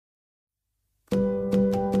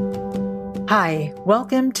Hi,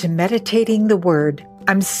 welcome to Meditating the Word.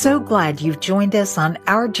 I'm so glad you've joined us on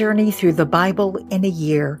our journey through the Bible in a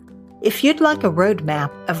year. If you'd like a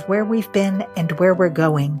roadmap of where we've been and where we're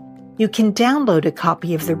going, you can download a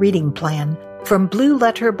copy of the reading plan from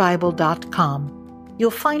blueletterbible.com.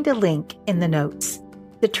 You'll find a link in the notes.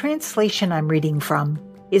 The translation I'm reading from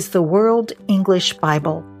is the World English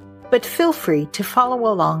Bible, but feel free to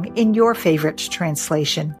follow along in your favorite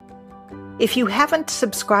translation. If you haven't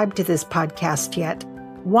subscribed to this podcast yet,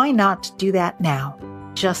 why not do that now?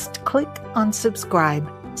 Just click on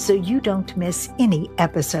subscribe so you don't miss any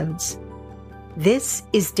episodes. This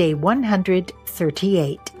is day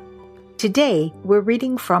 138. Today, we're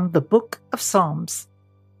reading from the Book of Psalms,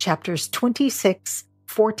 chapters 26,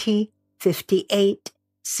 40, 58,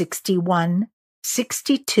 61,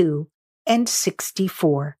 62, and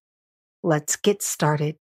 64. Let's get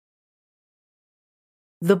started.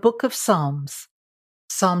 The Book of Psalms,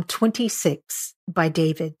 Psalm 26 by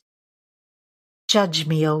David. Judge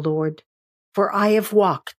me, O Lord, for I have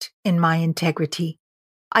walked in my integrity.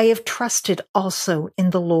 I have trusted also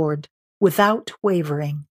in the Lord without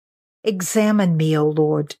wavering. Examine me, O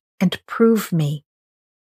Lord, and prove me.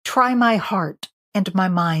 Try my heart and my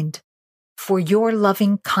mind, for your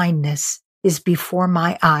loving kindness is before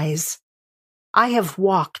my eyes. I have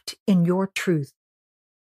walked in your truth.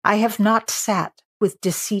 I have not sat with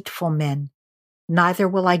deceitful men, neither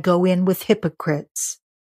will I go in with hypocrites.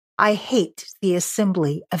 I hate the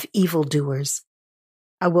assembly of evildoers.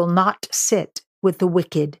 I will not sit with the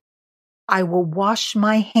wicked. I will wash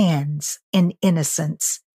my hands in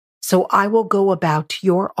innocence, so I will go about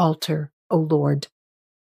your altar, O Lord,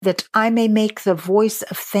 that I may make the voice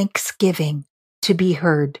of thanksgiving to be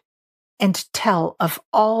heard, and tell of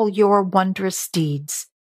all your wondrous deeds.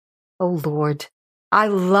 O Lord, I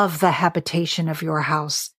love the habitation of your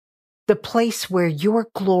house, the place where your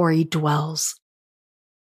glory dwells.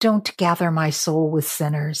 Don't gather my soul with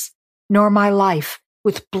sinners, nor my life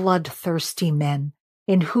with bloodthirsty men,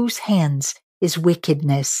 in whose hands is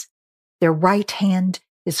wickedness. Their right hand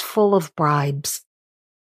is full of bribes.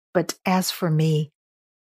 But as for me,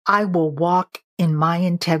 I will walk in my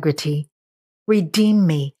integrity. Redeem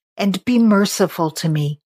me and be merciful to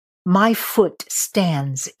me. My foot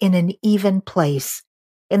stands in an even place.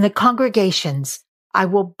 In the congregations, I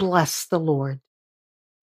will bless the Lord.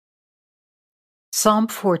 Psalm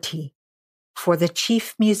 40, for the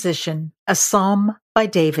chief musician, a psalm by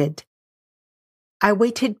David. I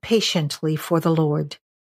waited patiently for the Lord.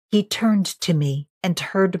 He turned to me and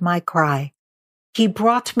heard my cry. He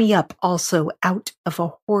brought me up also out of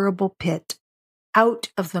a horrible pit,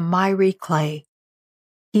 out of the miry clay.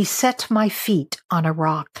 He set my feet on a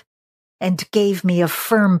rock and gave me a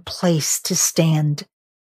firm place to stand.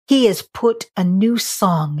 He has put a new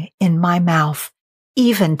song in my mouth,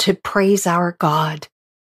 even to praise our God.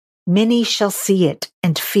 Many shall see it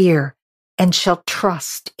and fear, and shall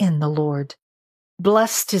trust in the Lord.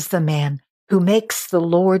 Blessed is the man who makes the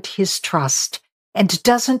Lord his trust, and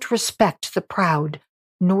doesn't respect the proud,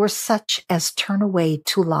 nor such as turn away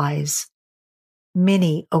to lies.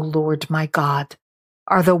 Many, O Lord my God,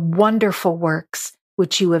 are the wonderful works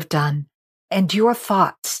which you have done, and your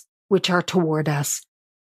thoughts which are toward us.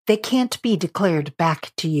 They can't be declared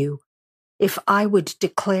back to you. If I would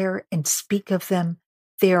declare and speak of them,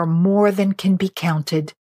 they are more than can be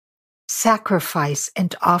counted. Sacrifice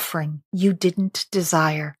and offering you didn't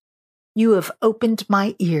desire. You have opened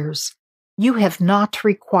my ears. You have not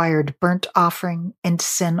required burnt offering and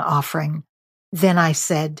sin offering. Then I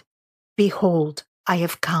said, Behold, I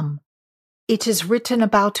have come. It is written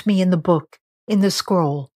about me in the book, in the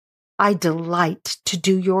scroll. I delight to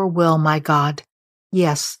do your will, my God.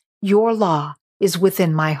 Yes, your law is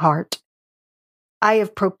within my heart. I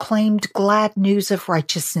have proclaimed glad news of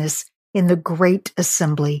righteousness in the great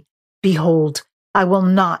assembly. Behold, I will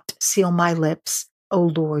not seal my lips, O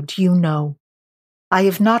Lord, you know. I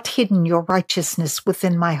have not hidden your righteousness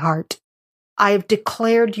within my heart. I have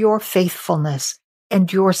declared your faithfulness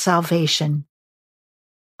and your salvation.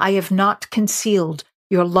 I have not concealed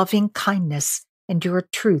your loving kindness and your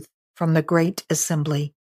truth from the great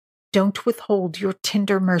assembly. Don't withhold your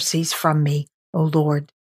tender mercies from me, O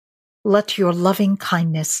Lord. Let your loving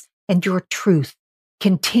kindness and your truth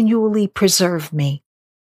continually preserve me.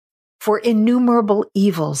 For innumerable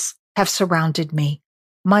evils have surrounded me.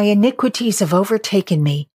 My iniquities have overtaken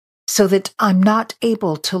me, so that I'm not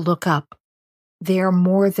able to look up. They are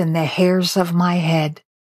more than the hairs of my head.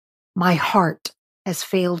 My heart has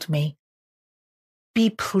failed me. Be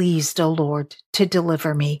pleased, O Lord, to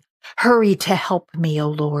deliver me. Hurry to help me, O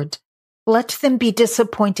Lord. Let them be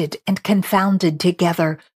disappointed and confounded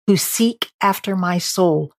together who seek after my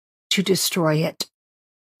soul, to destroy it.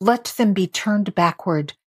 Let them be turned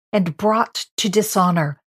backward and brought to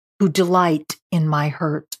dishonor who delight in my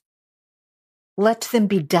hurt. Let them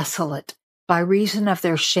be desolate by reason of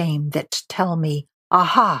their shame that tell me,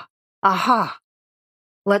 Aha, aha.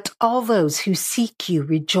 Let all those who seek you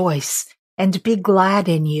rejoice and be glad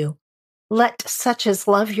in you. Let such as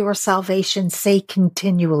love your salvation say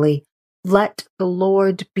continually, Let the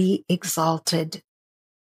Lord be exalted.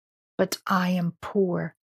 But I am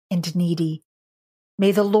poor and needy.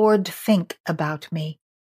 May the Lord think about me.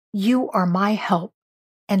 You are my help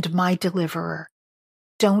and my deliverer.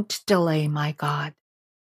 Don't delay, my God.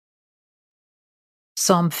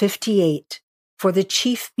 Psalm 58, for the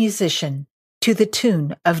chief musician, to the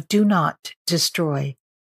tune of Do Not Destroy,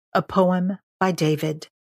 a poem by David.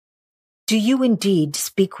 Do you indeed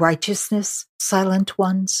speak righteousness, silent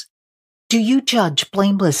ones? Do you judge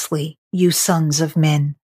blamelessly, you sons of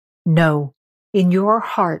men? No, in your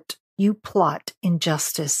heart you plot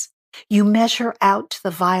injustice. You measure out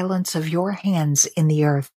the violence of your hands in the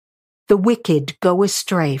earth. The wicked go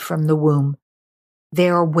astray from the womb. They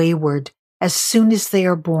are wayward as soon as they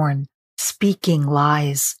are born, speaking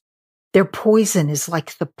lies. Their poison is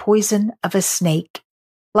like the poison of a snake,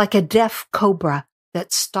 like a deaf cobra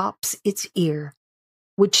that stops its ear,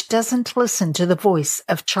 which doesn't listen to the voice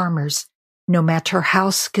of charmers, no matter how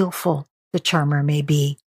skillful the charmer may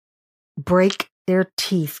be. Break their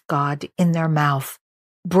teeth, God, in their mouth.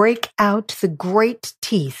 Break out the great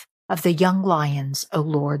teeth of the young lions, O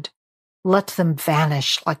Lord. Let them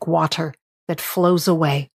vanish like water that flows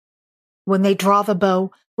away. When they draw the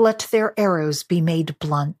bow, let their arrows be made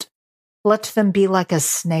blunt. Let them be like a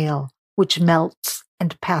snail, which melts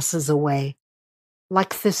and passes away,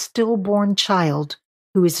 like the stillborn child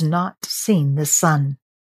who has not seen the sun.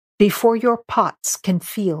 Before your pots can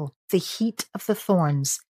feel the heat of the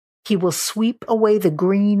thorns, he will sweep away the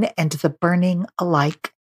green and the burning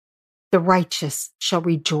alike. The righteous shall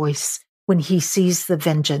rejoice when he sees the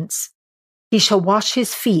vengeance. He shall wash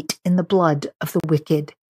his feet in the blood of the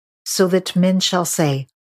wicked, so that men shall say,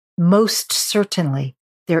 Most certainly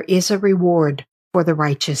there is a reward for the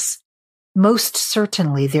righteous. Most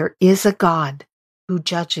certainly there is a God who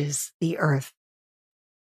judges the earth.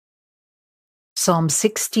 Psalm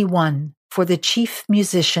 61, for the chief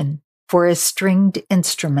musician, for a stringed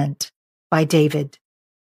instrument, by David.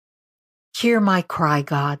 Hear my cry,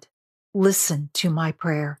 God. Listen to my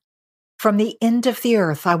prayer. From the end of the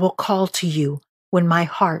earth I will call to you when my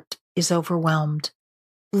heart is overwhelmed.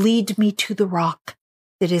 Lead me to the rock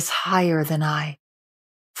that is higher than I.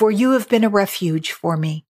 For you have been a refuge for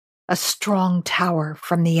me, a strong tower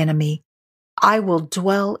from the enemy. I will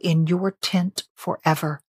dwell in your tent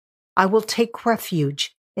forever. I will take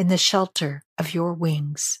refuge in the shelter of your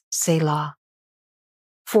wings, Selah.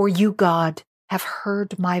 For you, God, have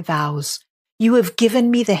heard my vows. You have given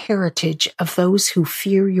me the heritage of those who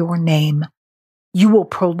fear your name. You will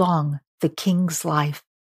prolong the king's life.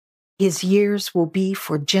 His years will be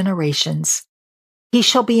for generations. He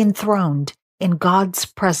shall be enthroned in God's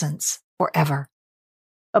presence forever.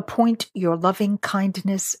 Appoint your loving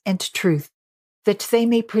kindness and truth, that they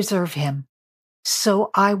may preserve him.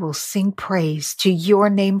 So I will sing praise to your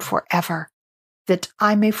name forever, that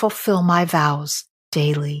I may fulfill my vows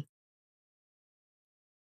daily.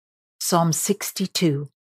 Psalm 62,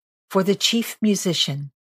 for the chief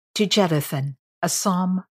musician, to Jeduthun, a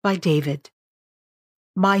psalm by David.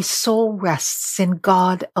 My soul rests in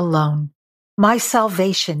God alone. My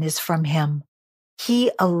salvation is from him.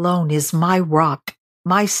 He alone is my rock,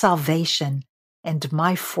 my salvation, and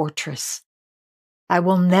my fortress. I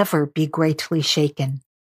will never be greatly shaken.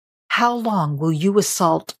 How long will you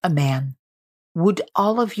assault a man? Would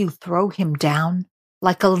all of you throw him down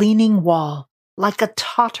like a leaning wall, like a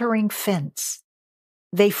tottering fence?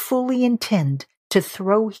 They fully intend to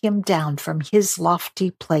throw him down from his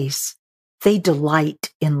lofty place. They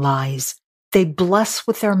delight in lies. They bless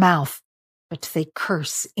with their mouth, but they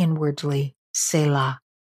curse inwardly, Selah.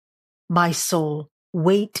 My soul,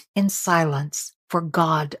 wait in silence for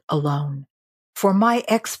God alone, for my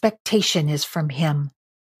expectation is from him.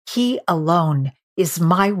 He alone is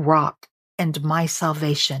my rock and my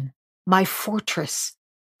salvation, my fortress.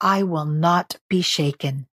 I will not be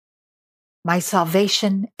shaken. My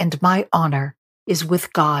salvation and my honor is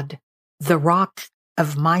with God, the rock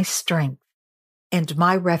of my strength, and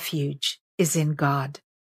my refuge is in God.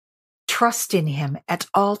 Trust in him at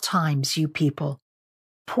all times, you people.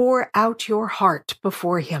 Pour out your heart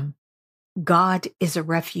before him. God is a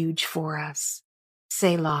refuge for us.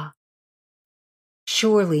 Selah.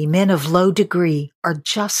 Surely men of low degree are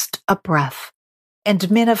just a breath,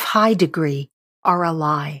 and men of high degree are a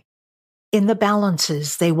lie. In the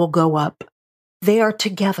balances they will go up. They are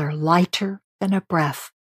together lighter than a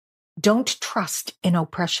breath. Don't trust in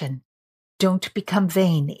oppression. Don't become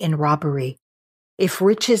vain in robbery. If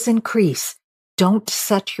riches increase, don't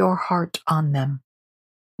set your heart on them.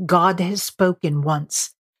 God has spoken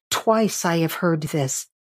once. Twice I have heard this,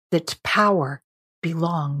 that power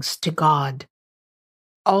belongs to God.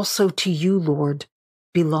 Also to you, Lord,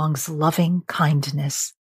 belongs loving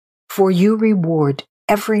kindness, for you reward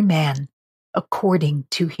every man according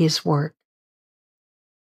to his work.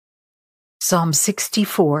 Psalm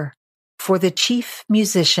 64, for the chief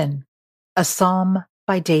musician, a psalm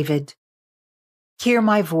by David. Hear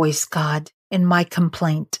my voice, God, in my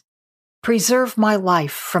complaint. Preserve my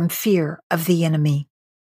life from fear of the enemy.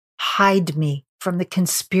 Hide me from the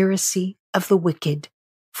conspiracy of the wicked,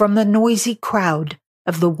 from the noisy crowd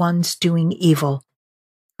of the ones doing evil,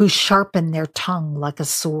 who sharpen their tongue like a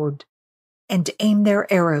sword and aim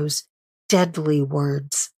their arrows, deadly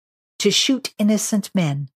words, to shoot innocent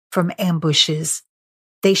men from ambushes.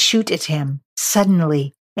 They shoot at him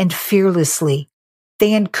suddenly and fearlessly.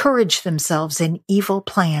 They encourage themselves in evil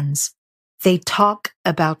plans. They talk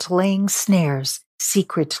about laying snares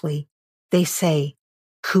secretly. They say,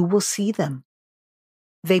 who will see them?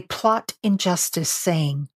 They plot injustice,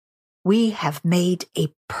 saying, we have made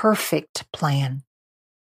a perfect plan.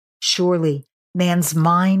 Surely man's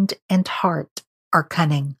mind and heart are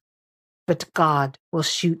cunning, but God will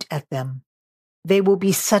shoot at them. They will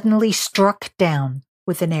be suddenly struck down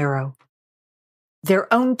with an arrow.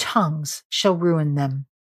 Their own tongues shall ruin them.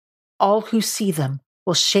 All who see them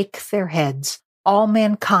will shake their heads. All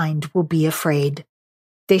mankind will be afraid.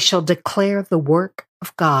 They shall declare the work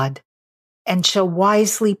of God and shall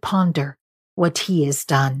wisely ponder what he has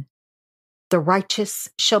done. The righteous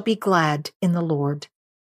shall be glad in the Lord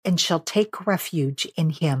and shall take refuge in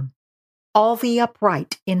him. All the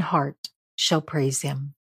upright in heart shall praise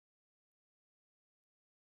him.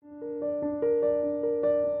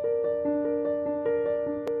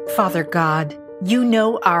 Father God, you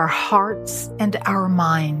know our hearts and our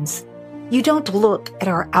minds. You don't look at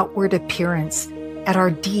our outward appearance, at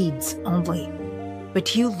our deeds only,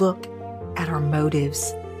 but you look at our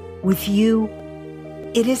motives. With you,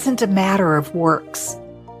 it isn't a matter of works,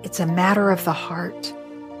 it's a matter of the heart.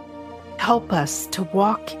 Help us to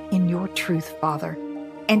walk in your truth, Father,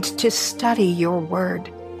 and to study your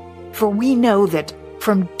word. For we know that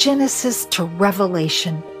from Genesis to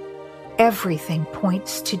Revelation, everything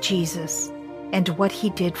points to Jesus and what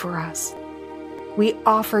he did for us. We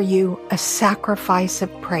offer you a sacrifice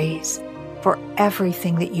of praise for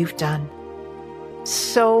everything that you've done.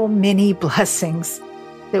 So many blessings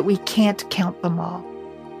that we can't count them all.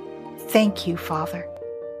 Thank you, Father.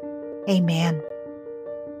 Amen.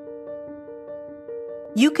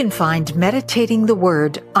 You can find Meditating the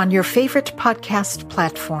Word on your favorite podcast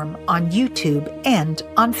platform on YouTube and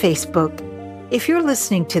on Facebook. If you're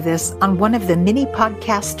listening to this on one of the many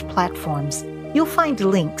podcast platforms, you'll find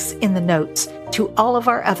links in the notes to all of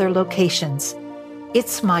our other locations.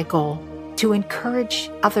 It's my goal to encourage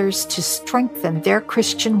others to strengthen their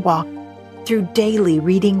Christian walk through daily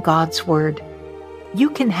reading God's Word. You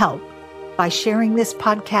can help by sharing this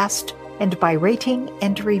podcast and by rating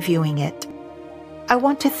and reviewing it. I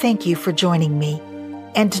want to thank you for joining me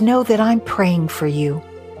and know that I'm praying for you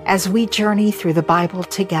as we journey through the Bible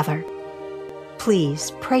together.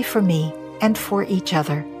 Please pray for me and for each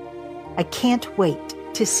other. I can't wait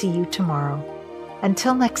to see you tomorrow.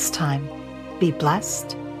 Until next time, be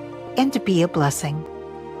blessed and be a blessing.